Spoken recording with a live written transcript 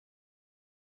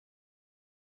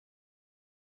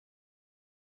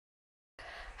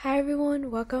Hi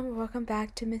everyone, welcome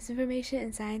back to Misinformation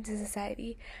in Science and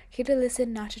Society. Here to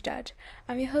listen, not to judge.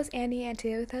 I'm your host Annie, and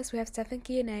today with us we have Stephan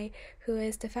J, who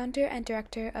is the founder and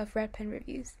director of Red Pen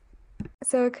Reviews.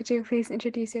 So could you please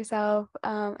introduce yourself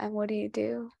and what do you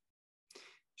do?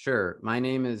 Sure. My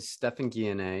name is Stephan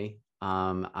Guyenet.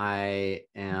 I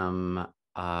am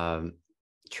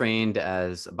trained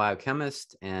as a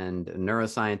biochemist and a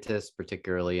neuroscientist,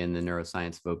 particularly in the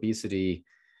neuroscience of obesity.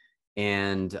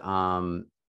 And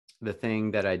the thing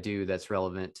that I do that's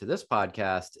relevant to this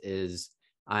podcast is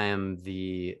I am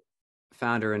the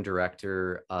founder and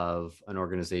director of an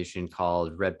organization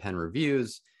called Red Pen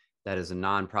Reviews. That is a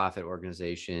nonprofit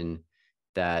organization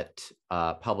that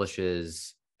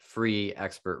publishes free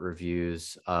expert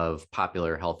reviews of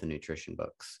popular health and nutrition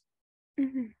books.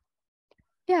 Mm-hmm.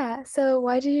 Yeah, so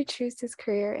why did you choose this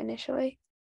career initially?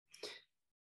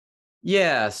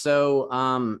 Yeah,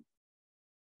 so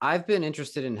I've been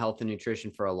interested in health and nutrition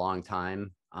for a long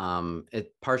time.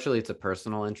 Partially it's a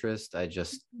personal interest. I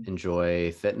just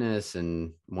enjoy fitness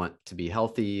and want to be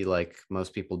healthy like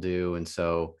most people do. And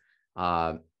so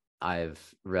uh, I've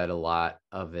read a lot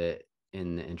of it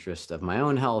in the interest of my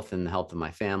own health and the health of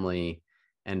my family.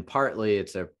 And partly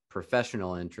it's a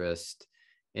professional interest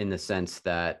in the sense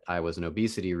that I was an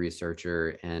obesity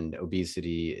researcher, and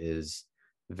obesity is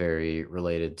very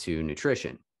related to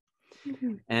nutrition.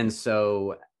 Mm-hmm. And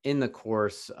so, in the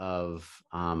course of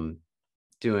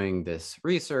doing this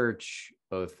research,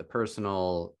 both the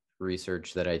personal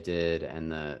research that I did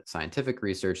and the scientific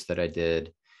research that I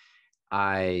did,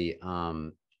 I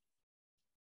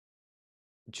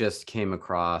just came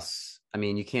across, I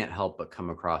mean, you can't help but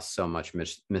come across so much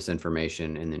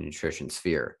misinformation in the nutrition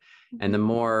sphere. And the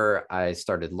more I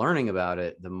started learning about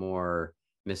it, the more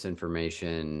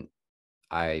misinformation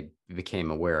I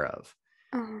became aware of.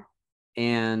 Uh-huh.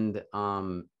 And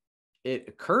it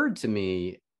occurred to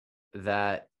me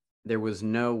that there was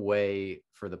no way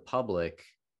for the public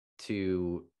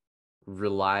to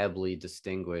reliably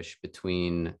distinguish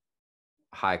between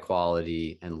high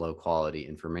quality and low quality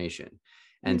information.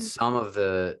 And Mm-hmm. some of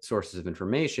the sources of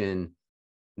information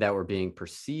that were being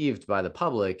perceived by the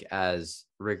public as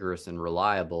rigorous and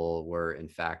reliable were, in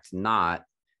fact, not.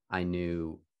 I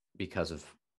knew because of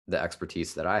the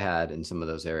expertise that I had in some of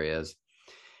those areas.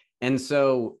 And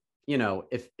so,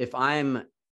 if I'm,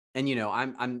 and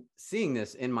I'm seeing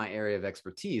this in my area of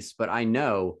expertise, but I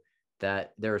know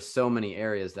that there are so many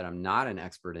areas that I'm not an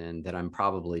expert in that I'm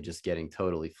probably just getting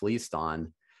totally fleeced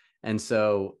on. And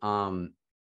so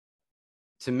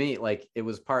to me, like, it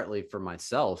was partly for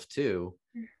myself too,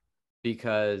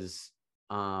 because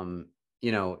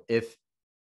you know, if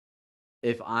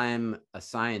I'm a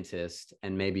scientist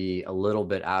and maybe a little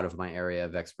bit out of my area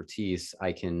of expertise,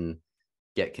 I can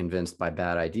get convinced by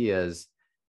bad ideas.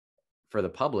 For the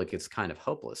public, it's kind of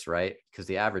hopeless, right? Because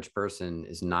the average person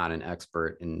is not an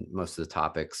expert in most of the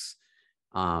topics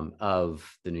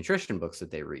of the nutrition books that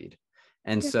they read.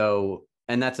 And Yeah. so,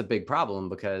 and that's a big problem,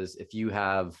 because if you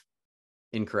have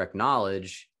incorrect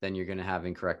knowledge, then you're going to have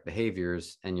incorrect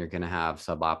behaviors and you're going to have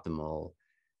suboptimal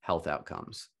health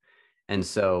outcomes. And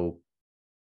so,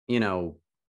 you know,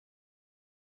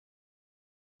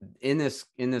 in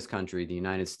this country, the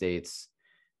United States,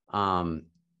 um,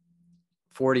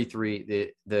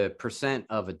 43 the percent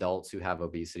of adults who have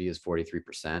obesity is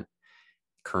 43%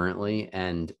 currently,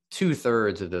 and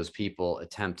 2/3 of those people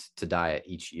attempt to diet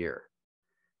each year.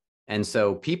 And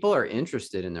so people are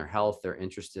interested in their health, they're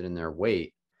interested in their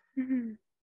weight, Mm-hmm.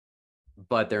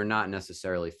 but they're not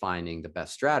necessarily finding the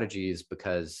best strategies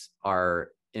because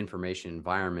our information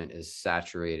environment is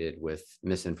saturated with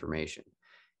misinformation.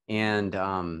 And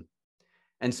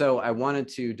so I wanted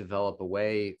to develop a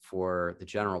way for the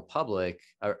general public,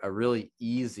 a really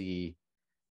easy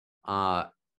uh,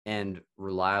 and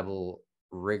reliable,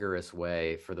 rigorous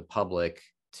way for the public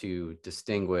to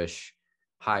distinguish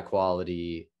high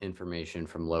quality information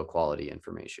from low quality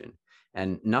information.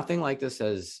 And nothing like this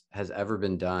has ever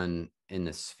been done in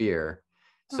this sphere.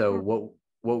 So Uh-huh.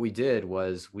 what we did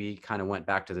was we kind of went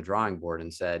back to the drawing board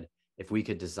and said, if we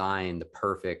could design the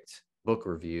perfect book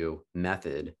review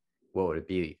method, what would it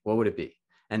be? What would it be?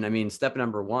 And I mean, step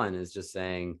number one is just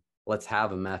saying, let's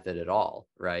have a method at all,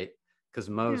 right? Because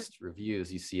Yeah. most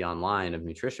reviews you see online of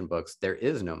nutrition books, there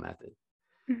is no method.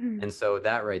 Mm-hmm. And so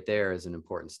that right there is an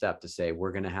important step to say,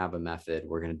 we're going to have a method,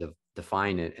 we're going to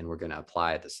define it, and we're going to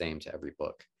apply it the same to every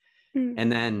book. Mm-hmm.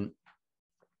 And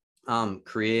then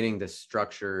creating this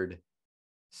structured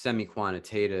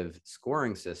semi-quantitative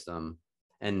scoring system.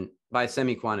 And by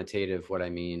semi-quantitative, what I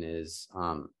mean is,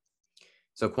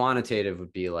 so quantitative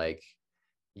would be like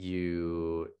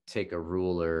you take a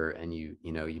ruler and you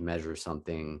measure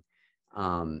something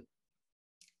And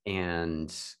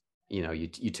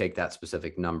you take that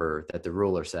specific number that the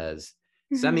ruler says.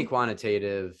 Mm-hmm.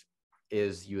 Semi-quantitative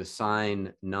is you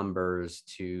assign numbers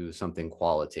to something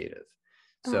qualitative.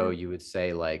 So you would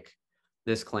say, like,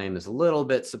 this claim is a little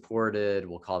bit supported,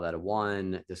 we'll call that a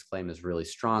 1. This claim is really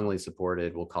strongly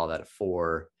supported, we'll call that a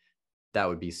 4. That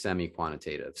would be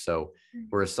semi-quantitative. So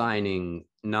we're assigning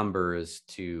numbers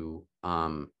to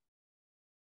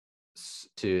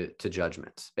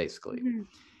judgments, basically. Mm-hmm.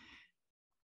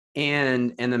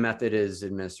 And the method is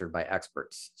administered by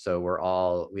experts. So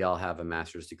we all have a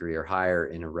master's degree or higher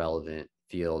in a relevant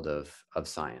field of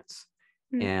science.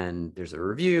 Mm-hmm. And there's a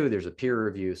review, there's a peer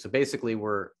review. So basically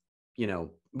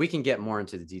we can get more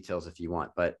into the details if you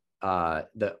want, but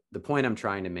the point I'm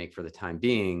trying to make for the time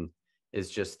being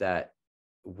is just that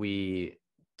we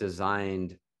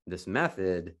designed this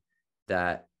method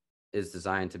that is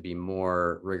designed to be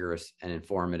more rigorous and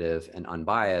informative and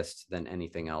unbiased than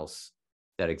anything else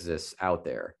that exists out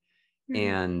there. Mm-hmm.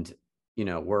 And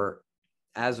we're,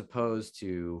 as opposed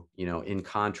to, in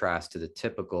contrast to the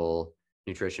typical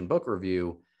nutrition book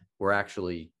review, we're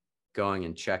actually going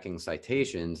and checking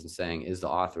citations and saying, is the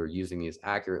author using these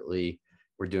accurately?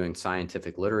 We're doing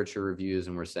scientific literature reviews,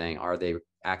 and we're saying, are they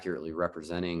accurately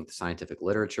representing the scientific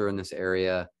literature in this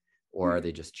area, or are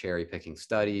they just cherry picking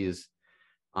studies?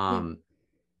 And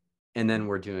then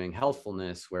we're doing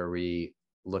healthfulness, where we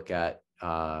look at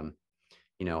how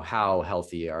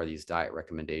healthy are these diet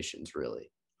recommendations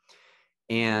really.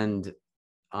 And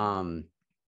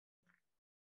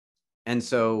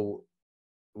so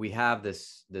we have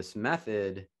this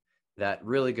method that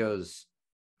really goes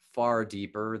far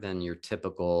deeper than your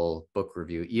typical book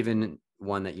review, even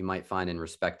one that you might find in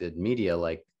respected media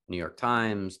like New York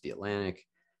Times, The Atlantic.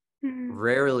 Mm-hmm.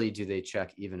 Rarely do they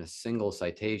check even a single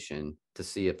citation to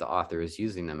see if the author is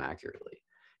using them accurately.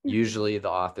 Mm-hmm. Usually the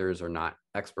authors are not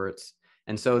experts.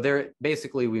 And so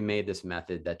we made this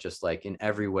method that just, like, in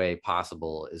every way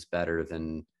possible is better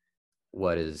than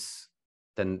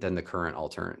than the current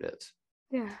alternatives.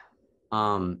 Yeah.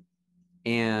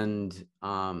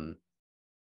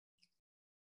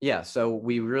 So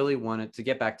we really wanted to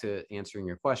get back to answering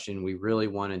your question. We really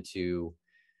wanted to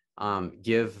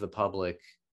give the public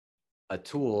a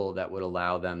tool that would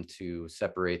allow them to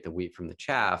separate the wheat from the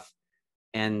chaff,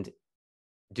 and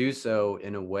do so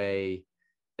in a way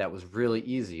that was really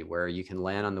easy, where you can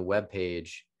land on the web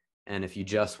page, and if you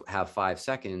just have 5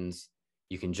 seconds,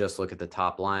 you can just look at the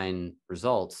top line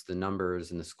results, the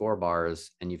numbers and the score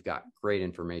bars, and you've got great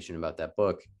information about that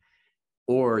book.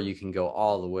 Or you can go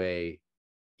all the way,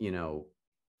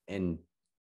 and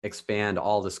expand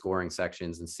all the scoring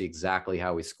sections and see exactly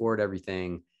how we scored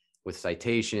everything, with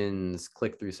citations,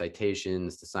 click through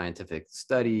citations to scientific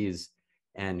studies,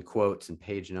 and quotes and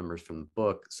page numbers from the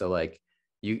book. So, like,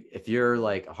 if you're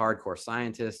like a hardcore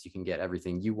scientist, you can get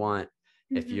everything you want.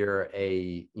 Mm-hmm. If you're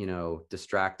a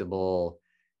distractible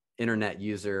internet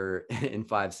user, in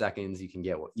 5 seconds you can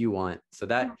get what you want. So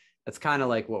that's kind of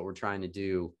like what we're trying to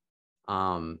do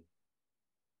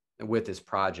with this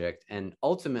project. And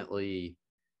ultimately,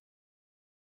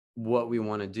 what we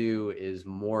want to do is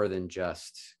more than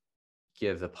just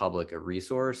give the public a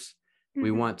resource. Mm-hmm. We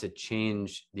want to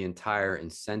change the entire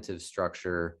incentive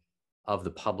structure of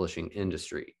the publishing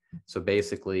industry. So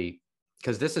basically,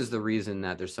 because this is the reason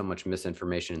that there's so much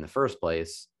misinformation in the first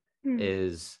place,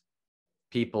 is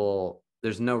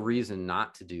there's no reason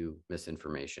not to do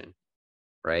misinformation,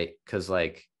 right? Because,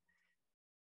 like,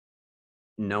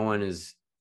 no one is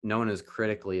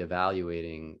critically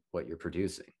evaluating what you're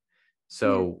producing.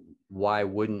 So why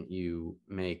wouldn't you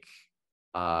make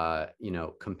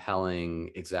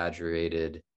compelling,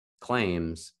 exaggerated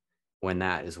claims when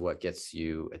that is what gets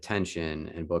you attention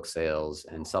and book sales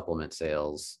and supplement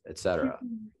sales, etc.,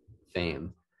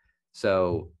 fame?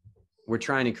 So we're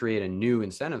trying to create a new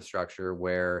incentive structure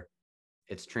where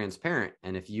it's transparent.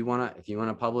 And if you want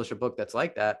to publish a book that's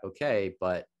like that, okay,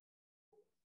 but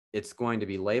it's going to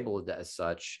be labeled as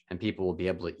such, and people will be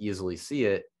able to easily see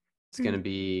it. It's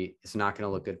not going to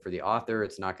look good for the author.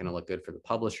 It's not going to look good for the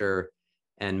publisher.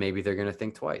 And maybe they're going to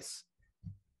think twice.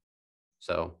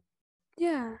 So.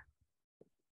 Yeah,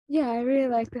 I really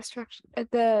like the structure,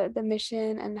 the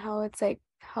mission, and how it's like,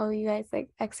 how you guys like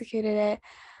executed it.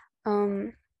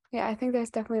 I think there's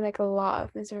definitely like a lot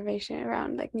of misinformation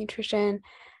around like nutrition,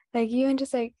 like even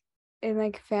just like in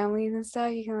like families and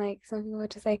stuff. You can, like, some people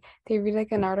just like, they read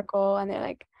like an article and they're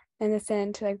like, and they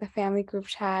send to like the family group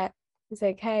chat. It's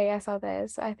like, hey, I saw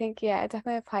this. So I think, it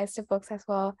definitely applies to books as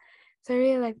well. So I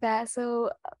really like that. So,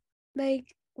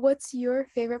 like, what's your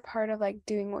favorite part of like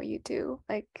doing what you do?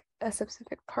 Like a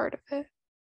specific part of it?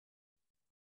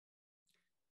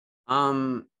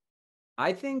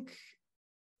 I think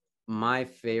my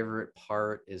favorite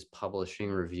part is publishing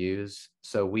reviews.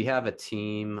 So we have a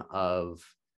team of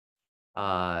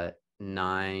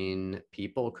 9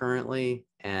 people currently,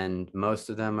 and most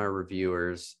of them are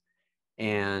reviewers.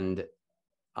 And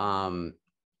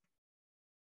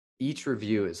each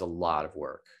review is a lot of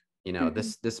work.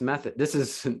 This method, this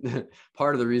is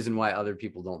part of the reason why other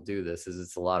people don't do this, is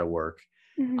it's a lot of work.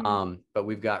 But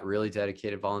we've got really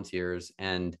dedicated volunteers,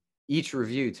 and each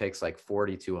review takes like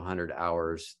 40 to 100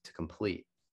 hours to complete.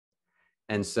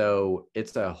 And so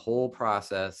it's a whole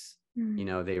process.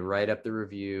 They write up the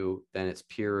review, then it's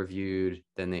peer reviewed,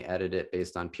 then they edit it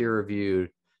based on peer reviewed,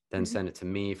 then send it to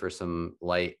me for some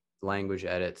light language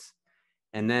edits.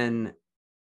 And then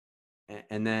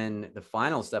the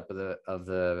final step of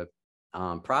the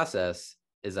process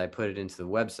is I put it into the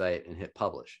website and hit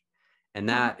publish. And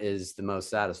that is the most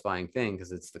satisfying thing,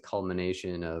 because it's the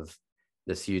culmination of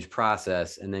this huge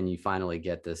process. And then you finally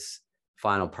get this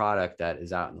final product that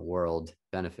is out in the world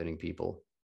benefiting people.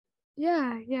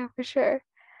 Yeah, for sure.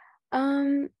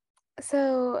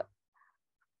 So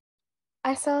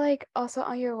I saw like also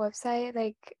on your website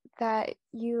like that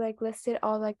you like listed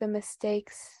all like the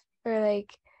mistakes or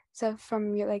like stuff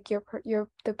from your like your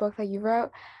the book that you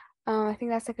wrote. I think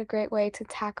that's like a great way to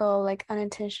tackle like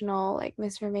unintentional like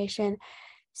misinformation.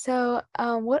 So,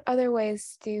 what other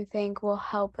ways do you think will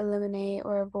help eliminate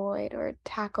or avoid or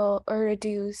tackle or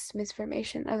reduce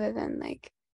misinformation other than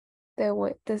like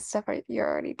the stuff you're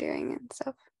already doing and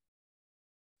stuff?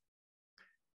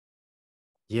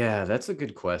 Yeah, that's a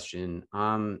good question.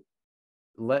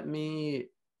 Let me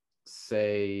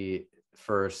say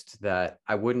first that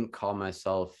I wouldn't call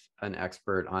myself an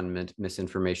expert on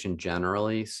misinformation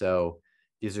generally. So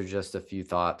these are just a few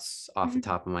thoughts off the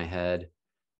top of my head.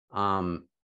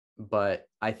 But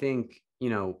I think,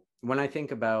 when I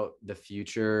think about the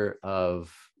future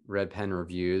of Red Pen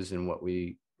Reviews and what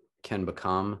we can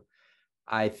become,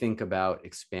 I think about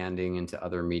expanding into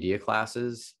other media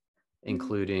classes,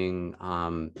 including,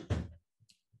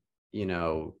 you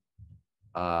know,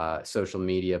 social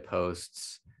media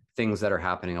posts, things that are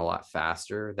happening a lot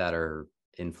faster that are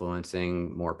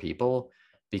influencing more people,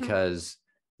 because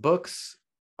books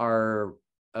are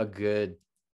a good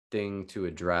thing to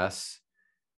address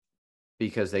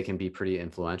because they can be pretty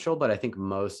influential. But I think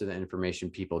most of the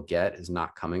information people get is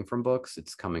not coming from books.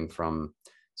 It's coming from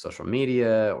social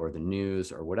media or the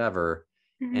news or whatever.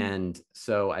 And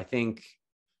so I think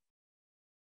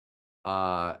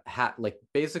like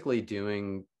basically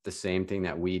doing the same thing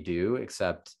that we do,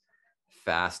 except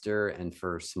faster and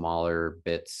for smaller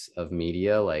bits of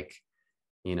media, like,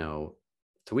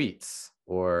 tweets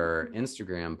or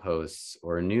Instagram posts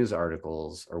or news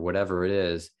articles or whatever it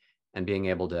is, and being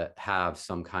able to have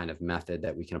some kind of method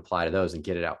that we can apply to those and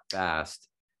get it out fast,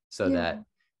 so Yeah.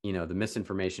 that, the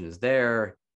misinformation is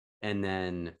there, and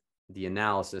then the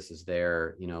analysis is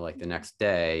there, like the next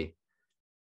day,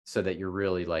 so that you're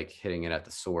really like hitting it at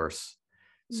the source.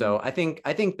 So I think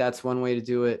that's one way to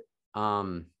do it.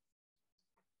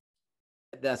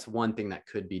 That's one thing that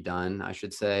could be done, I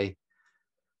should say.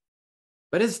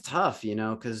 But it's tough,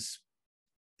 because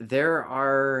there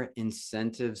are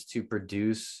incentives to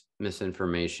produce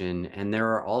misinformation, and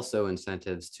there are also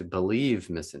incentives to believe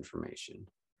misinformation,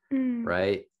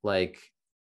 right? Like,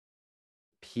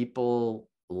 people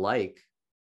like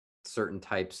certain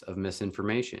types of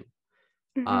misinformation,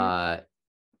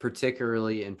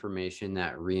 particularly information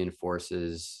that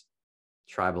reinforces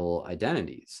tribal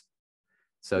identities.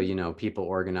 So, people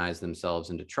organize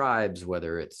themselves into tribes,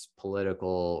 whether it's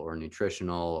political or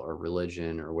nutritional or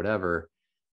religion or whatever,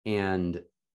 and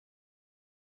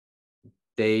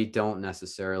they don't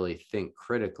necessarily think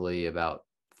critically about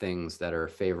things that are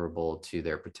favorable to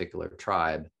their particular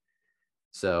tribe.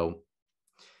 So,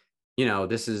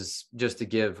 this is just to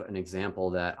give an example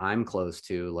that I'm close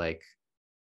to. Like,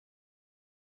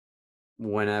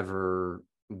 whenever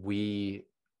we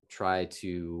try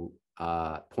to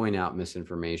point out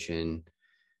misinformation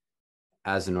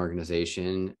as an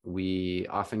organization, we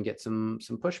often get some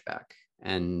pushback.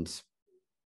 And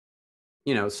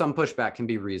some pushback can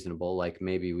be reasonable, like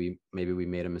maybe we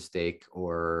made a mistake,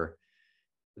 or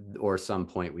some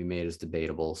point we made is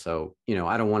debatable. So,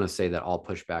 I don't want to say that all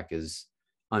pushback is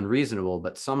unreasonable,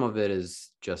 but some of it is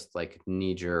just like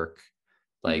knee jerk,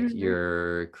 like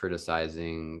you're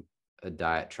criticizing a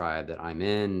diet tribe that I'm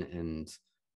in, and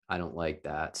I don't like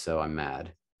that, so I'm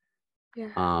mad.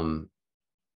 Yeah.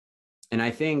 And I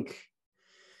think,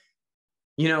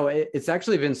 it's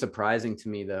actually been surprising to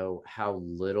me, though, how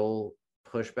little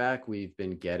pushback we've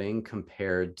been getting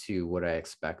compared to what I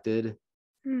expected.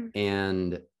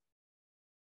 And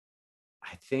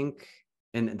I think,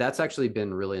 and that's actually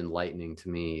been really enlightening to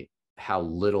me, how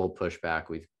little pushback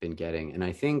we've been getting. And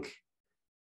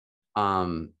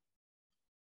um,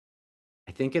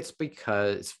 I think it's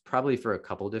because it's probably for a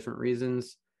couple different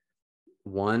reasons.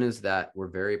 One is that we're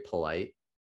very polite.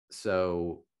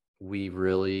 So we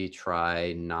really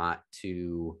try not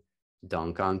to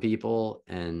dunk on people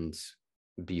and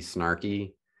be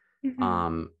snarky, Mm-hmm.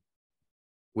 um,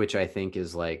 which I think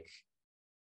is like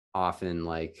often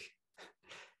like,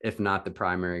 if not the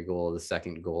primary goal, the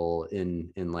second goal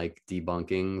in like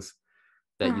debunkings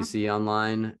that you Uh-huh. see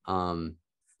online.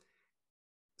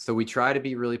 So we try to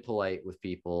be really polite with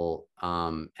people,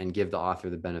 and give the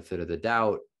author the benefit of the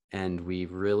doubt, and we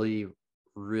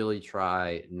really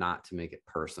try not to make it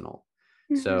personal.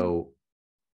 Mm-hmm. So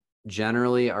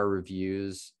generally our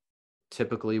reviews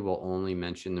typically will only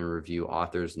mention the review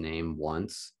author's name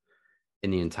once in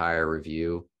the entire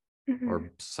review, Mm-hmm.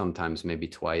 or sometimes maybe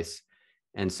twice.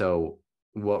 And so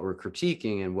what we're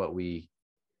critiquing and what we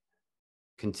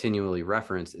continually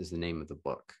reference is the name of the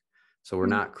book. So we're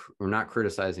not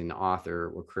criticizing the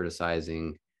author, we're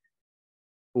criticizing,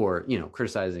 or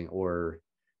criticizing or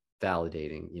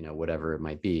validating, whatever it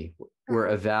might be. We're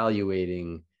Uh-huh.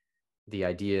 evaluating the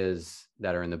ideas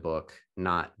that are in the book,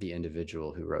 not the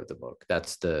individual who wrote the book.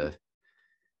 That's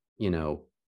you know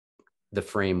the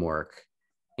framework.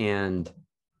 And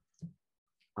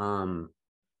um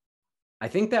I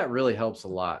think that really helps a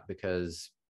lot because,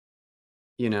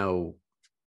 you know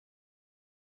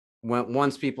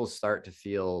once people start to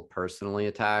feel personally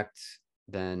attacked,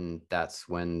 then that's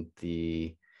when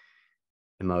the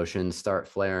emotions start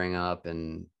flaring up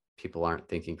and people aren't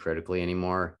thinking critically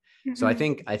anymore. So I Mm-hmm.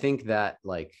 think I think that,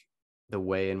 like, the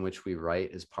way in which we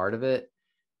write is part of it.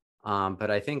 But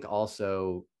I think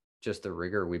also just the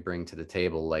rigor we bring to the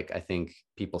table. Like, I think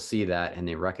people see that and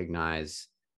they recognize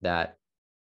that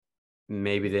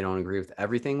maybe they don't agree with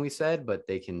everything we said, but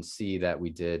they can see that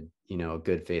we did, a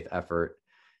good faith effort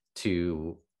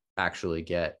to actually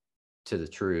get to the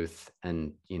truth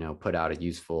and, put out a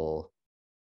useful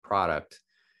product.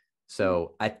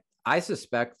 So I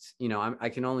suspect, I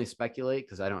can only speculate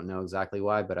because I don't know exactly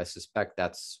why, but I suspect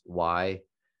that's why.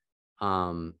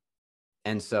 Um,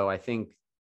 and so I think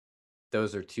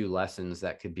those are two lessons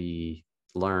that could be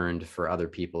learned for other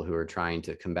people who are trying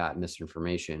to combat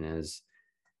misinformation. Is,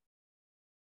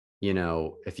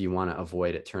 if you want to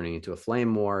avoid it turning into a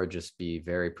flame war, just be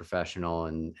very professional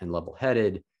and level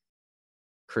headed,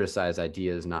 criticize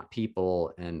ideas, not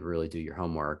people, and really do your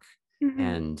homework. Mm-hmm.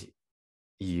 And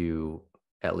you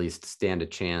at least stand a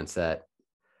chance at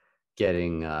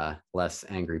getting less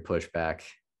angry pushback.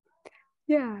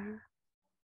 Yeah.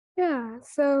 Yeah.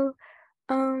 So,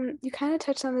 you kind of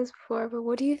touched on this before, but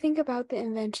what do you think about the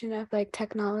invention of like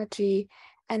technology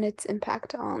and its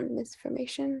impact on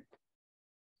misinformation?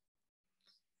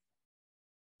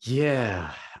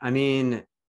 Yeah, I mean,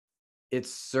 it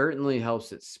certainly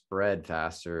helps it spread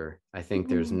faster. I think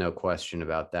there's Mm-hmm. no question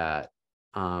about that.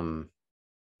 Um,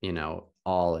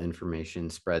 all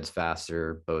information spreads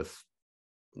faster, both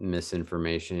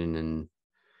misinformation and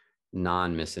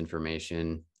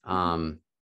non-misinformation.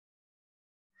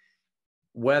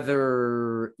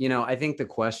 Whether, I think the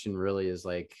question really is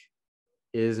like,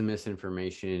 is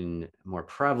misinformation more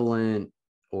prevalent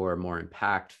or more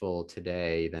impactful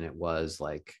today than it was,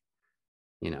 like,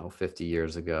 50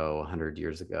 years ago, 100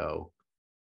 years ago?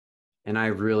 And I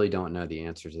really don't know the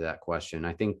answer to that question.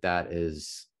 I think that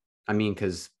is, I mean,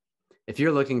 because if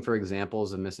you're looking for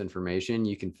examples of misinformation,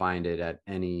 you can find it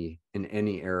in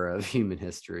any era of human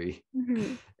history,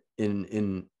 Mm-hmm.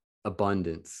 in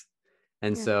abundance.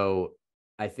 And Yeah. so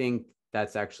I think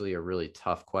that's actually a really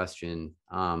tough question.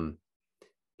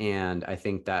 And I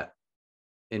think that,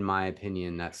 in my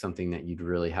opinion, that's something that you'd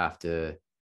really have to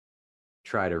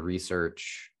try to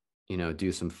research,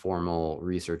 do some formal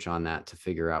research on that to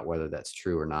figure out whether that's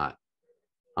true or not.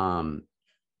 Um,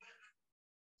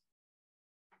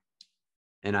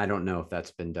 and I don't know if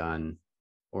that's been done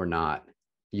or not.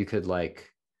 You could, like,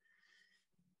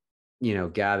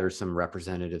 gather some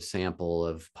representative sample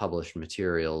of published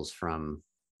materials from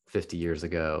 50 years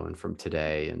ago and from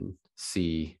today and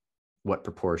see what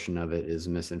proportion of it is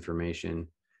misinformation.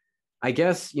 I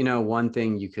guess, one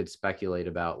thing you could speculate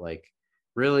about, like,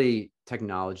 really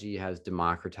technology has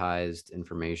democratized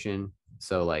information.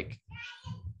 So, like,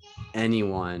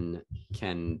 anyone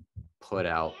can put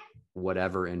out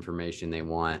whatever information they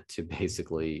want to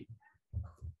basically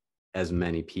as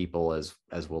many people as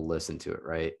will listen to it,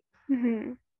 right?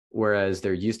 Mm-hmm. Whereas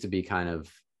there used to be kind of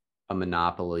a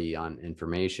monopoly on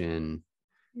information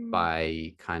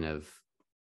by kind of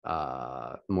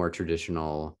more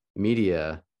traditional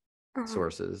media Uh-huh.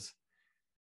 sources.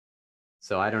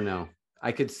 So I don't know.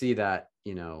 I could see that,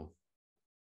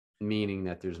 meaning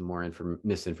that there's more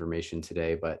misinformation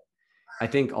today, but I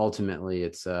think ultimately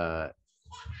it's an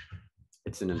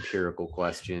empirical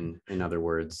question. In other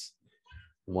words,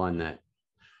 one that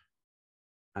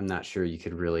I'm not sure you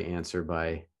could really answer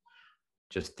by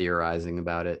just theorizing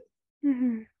about it.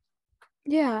 Mm-hmm.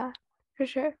 Yeah, for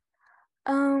sure.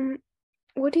 Um,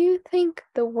 what do you think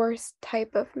the worst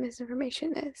type of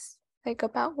misinformation is? Like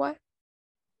about what?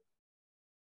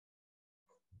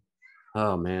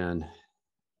 Oh man.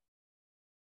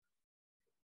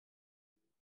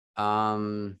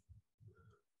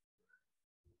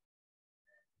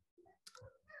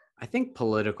 I think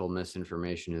political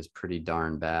misinformation is pretty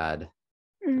darn bad.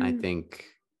 And I Mm, think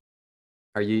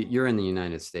you're in the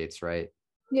United States, right?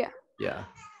 yeah. Yeah.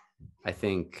 I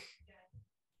think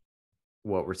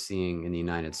what we're seeing in the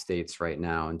United States right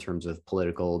now in terms of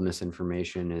political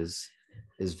misinformation is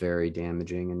very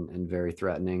damaging and very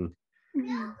threatening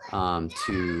Mm-hmm.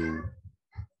 to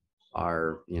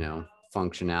our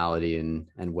functionality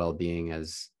and well-being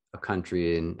as a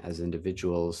country and as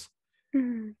individuals.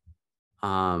 Mm-hmm.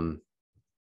 um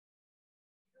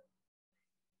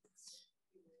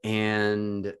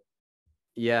and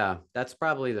yeah, that's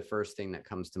probably the first thing that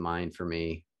comes to mind for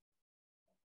me.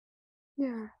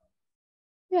 Yeah.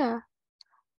 Yeah.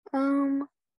 Um,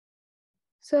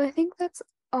 so I think that's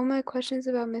all my questions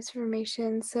about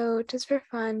misinformation. So just for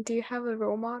fun, do you have a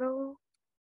role model?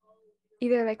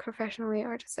 Either like professionally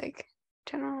or just like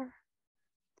general?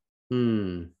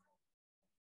 Hmm.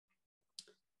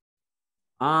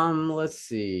 Let's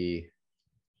see.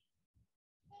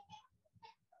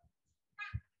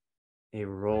 A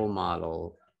role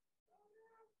model.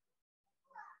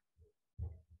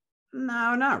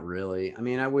 No, not really. I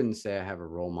mean, I wouldn't say I have a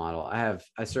role model.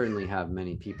 I certainly have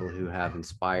many people who have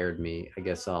inspired me. I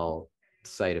guess I'll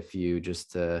cite a few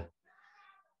just to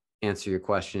answer your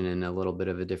question in a little bit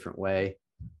of a different way.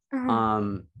 Uh-huh.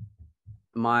 Um,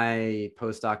 my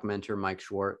postdoc mentor, Mike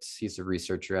Schwartz, he's a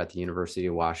researcher at the University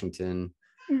of Washington.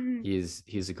 Mm-hmm.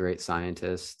 He's a great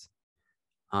scientist.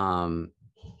 Um,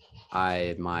 I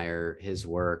admire his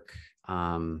work.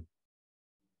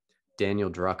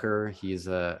 Daniel Drucker, he's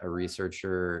a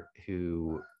researcher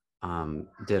who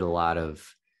did a lot of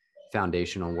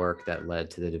foundational work that led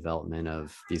to the development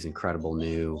of these incredible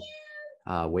new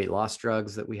weight loss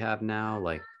drugs that we have now,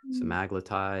 like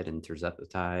semaglutide and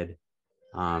tirzepatide.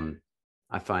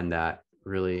 I find that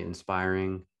really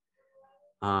inspiring.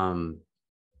 Um,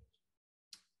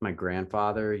 my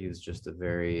grandfather, he was just a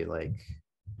very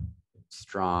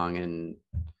strong and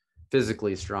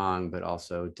physically strong, but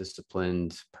also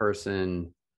disciplined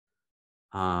person.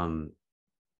 Um,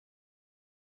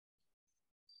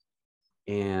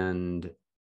 and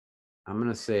I'm going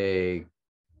to say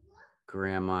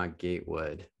Grandma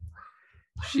Gatewood.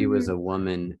 She was Mm-hmm. a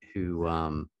woman who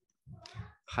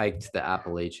hiked the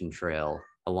Appalachian Trail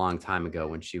a long time ago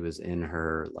when she was in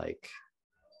her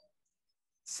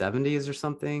 70s or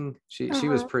something. She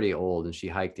was Uh-huh. pretty old, and she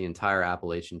hiked the entire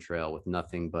Appalachian Trail with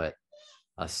nothing but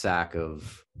a sack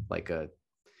of a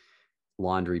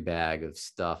laundry bag of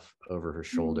stuff over her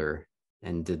Mm-hmm. shoulder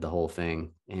and did the whole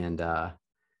thing. And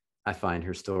I find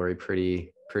her story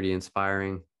pretty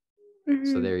inspiring. So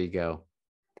Mm-hmm. there you go.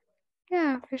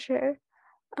 Yeah, for sure.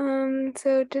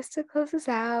 So just to close this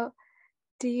out,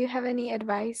 do you have any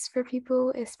advice for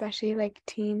people, especially like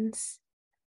teens,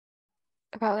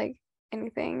 about like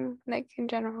anything, like in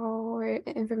general, or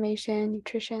information,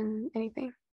 nutrition,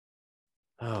 anything?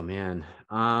 Oh man.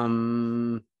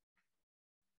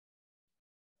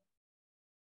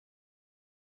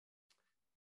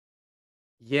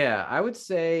 Yeah, I would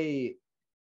say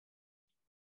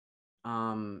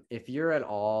if you're at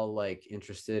all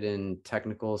interested in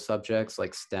technical subjects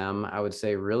like STEM, I would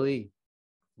say really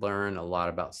learn a lot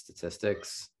about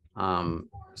statistics.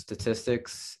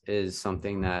 Statistics is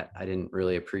something that I didn't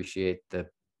really appreciate the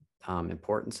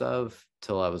importance of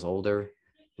till I was older.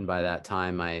 And by that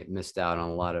time, I missed out on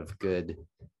a lot of good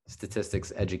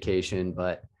statistics education.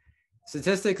 But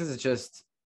statistics is just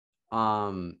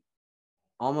um,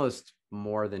 almost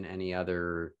more than any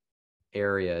other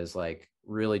area is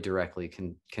really directly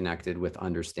connected with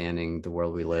understanding the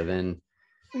world we live in.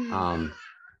 Mm-hmm. Um,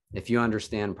 if you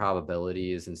understand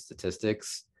probabilities and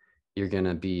statistics, you're going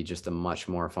to be just a much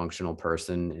more functional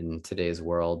person in today's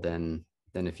world than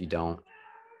if you don't,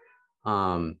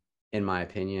 in my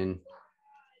opinion.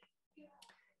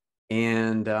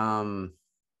 And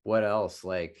what else?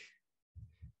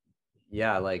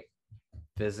 Yeah,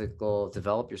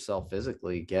 develop yourself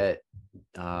physically, get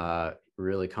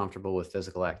really comfortable with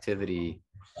physical activity,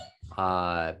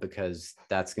 because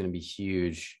that's going to be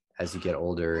huge as you get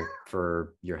older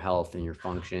for your health and your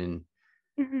function.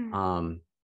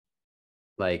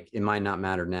 Like it might not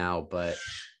matter now, but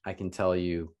I can tell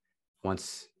you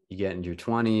once you get into your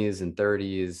 20s and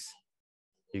 30s,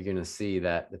 you're going to see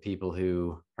that the people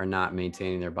who are not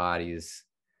maintaining their bodies,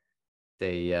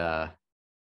 you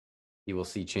will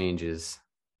see changes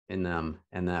in them,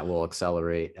 and that will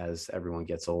accelerate as everyone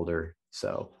gets older.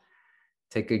 So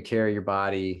take good care of your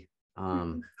body,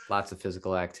 lots of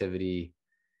physical activity,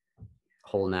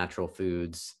 whole natural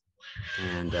foods,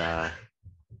 and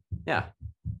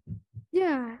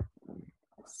yeah.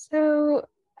 So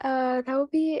that will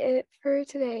be it for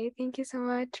today. Thank you so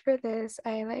much for this.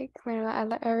 I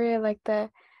really like the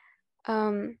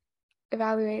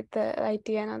evaluate the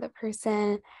idea, not the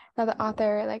person, not the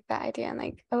author, like that idea, and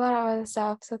like a lot of other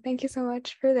stuff. So thank you so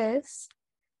much for this.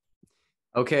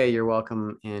 Okay, you're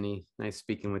welcome, Annie. Nice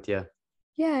speaking with you.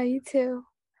 Yeah, you too.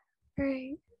 All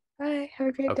right. Bye. Have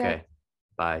a great day. Okay.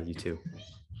 Bye. You too.